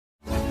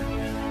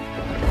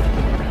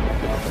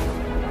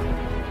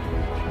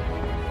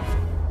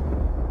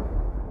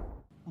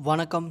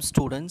வணக்கம்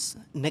students.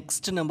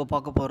 Next நம்ம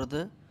பார்க்க போகிறது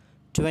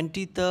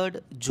 23rd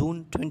June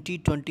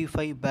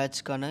 2025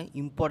 பேட்ச்க்கான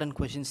இம்பார்ட்டன்ட்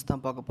கொஷின்ஸ்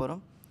தான் பார்க்க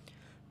போகிறோம்.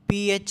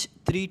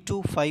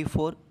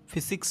 PH3254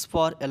 physics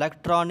for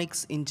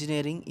electronics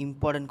engineering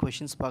important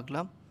questions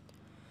பார்க்கலாம்.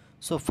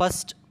 So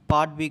first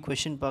part B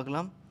question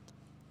பார்க்கலாம்.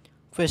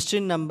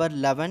 Question number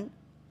 11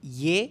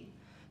 A.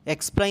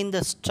 Explain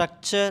the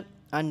structure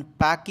and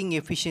packing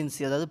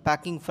efficiency, அதாவது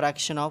packing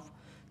fraction of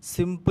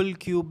simple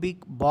cubic,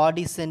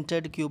 body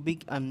centered cubic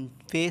and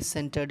face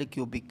centered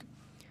cubic.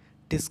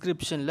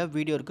 Descriptionல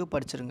video இருக்கு,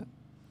 படிச்சிருங்க.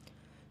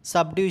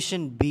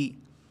 Subdivision B.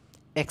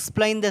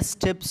 Explain the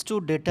steps to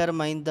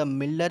determine the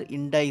Miller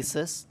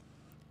indices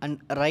and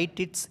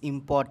write its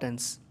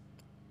importance.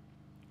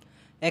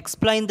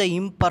 Explain the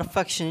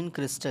imperfection in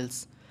crystals.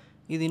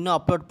 இது இன்னும்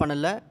upload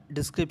பண்ணல,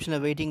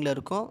 டிஸ்கிரிப்ஷனில் வெயிட்டிங்கில்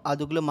இருக்கும்.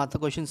 அதுக்குள்ளே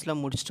மற்ற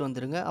கொஷின்ஸ்லாம் முடிச்சுட்டு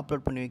வந்துடுங்க,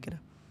 அப்லோட் பண்ணி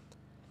வைக்கிறேன்.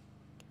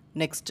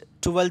 Next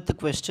 12th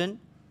question.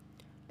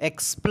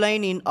 Explain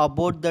in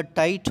about the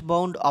tight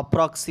bound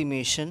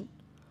approximation.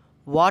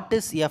 What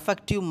is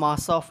effective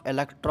mass of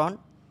electron?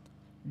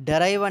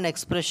 Derive an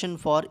expression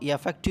for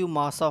effective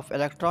mass of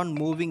electron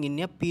moving in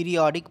a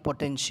periodic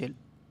potential.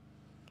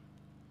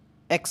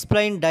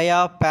 Explain dia,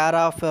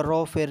 para, ferro,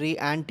 ferri,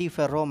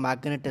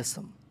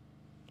 antiferromagnetism.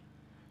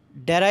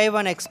 Derive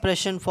an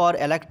expression for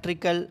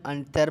electrical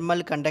and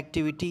thermal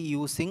conductivity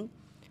using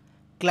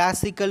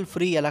classical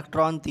free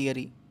electron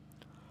theory.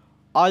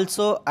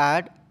 Also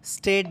add,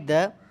 state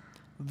the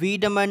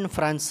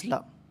Wiedemann-Franz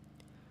law.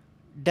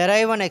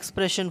 Derive an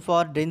expression for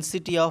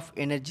density of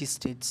energy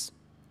states.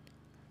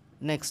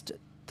 Next,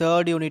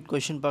 third unit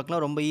question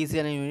பார்க்கலாம். ரொம்ப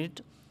ஈஸியான unit.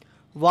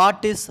 What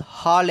is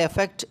Hall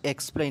effect?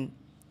 Explain.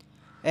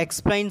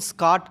 Explain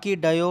Schottky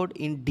diode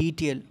in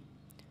detail.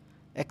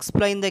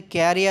 Explain the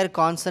carrier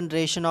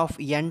concentration of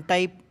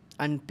N-type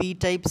and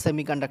P-type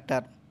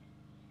semiconductor.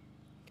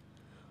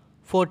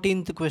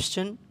 14th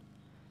question.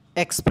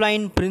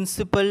 Explain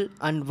principle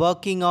and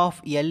working of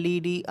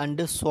LED and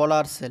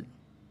solar cell.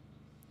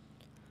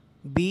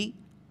 B.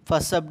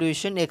 First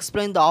subdivision.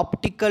 Explain the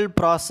optical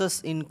process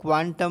in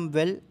quantum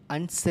well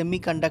and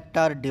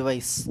semiconductor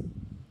device.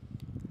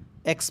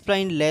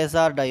 Explain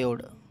laser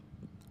diode.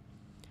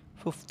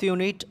 5th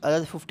unit,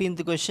 அதாவது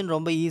 15th question,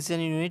 ரொம்ப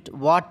ஈஸியான unit.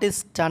 What is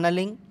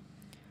tunneling?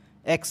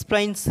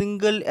 Explain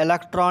single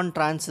electron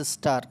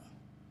transistor.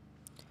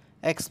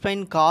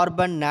 Explain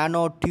carbon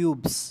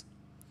nanotubes.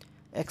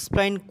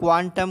 Explain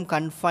quantum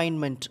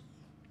confinement.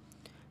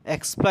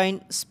 Explain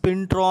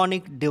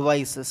spintronic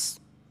devices.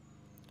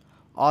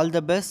 All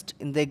the best.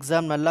 இந்த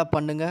exam நல்லா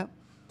பண்ணுங்க,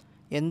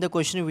 எந்த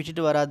கொஷினும்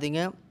விட்டுட்டு வராதிங்க,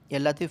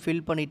 எல்லாத்தையும்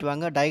ஃபில் பண்ணிட்டு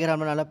வாங்க.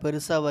 டயக்ராமில் நல்லா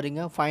பெருசாக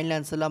வரீங்க. ஃபைனல்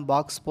ஆன்சர்லாம்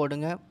பாக்ஸ்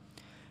போடுங்க,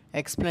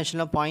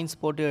 எக்ஸ்ப்ளனேஷன்லாம் பாயிண்ட்ஸ்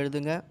போட்டு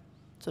எழுதுங்க.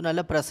 ஸோ நல்ல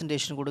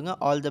ப்ரெசன்டேஷன் கொடுங்க.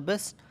 All the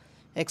best.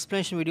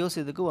 Explanation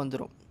videos இதுக்கு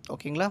வந்துடும்,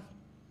 ஓகேங்களா?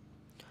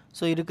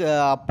 ஸோ இதுக்கு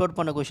அப்லோட்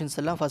பண்ண கொஷின்ஸ்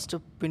எல்லாம்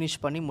ஃபஸ்ட்டு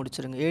ஃபினிஷ் பண்ணி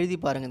முடிச்சிருங்க. எழுதி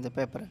பாருங்கள், இந்த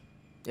பேப்பரை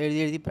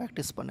எழுதி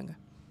ப்ராக்டிஸ் பண்ணுங்கள்.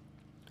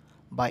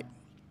 பாய்.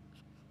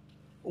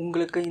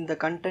 உங்களுக்கு இந்த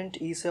கண்டென்ட்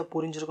ஈஸியாக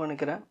புரிஞ்சிருக்கும்னு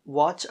நினைக்கிறேன்.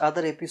 வாட்ச்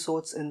அதர்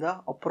எபிசோட்ஸ் இன் த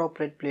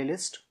appropriate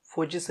playlist.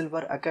 Fauji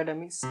silver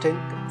academy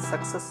strength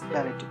success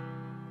directive.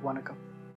 வணக்கம்.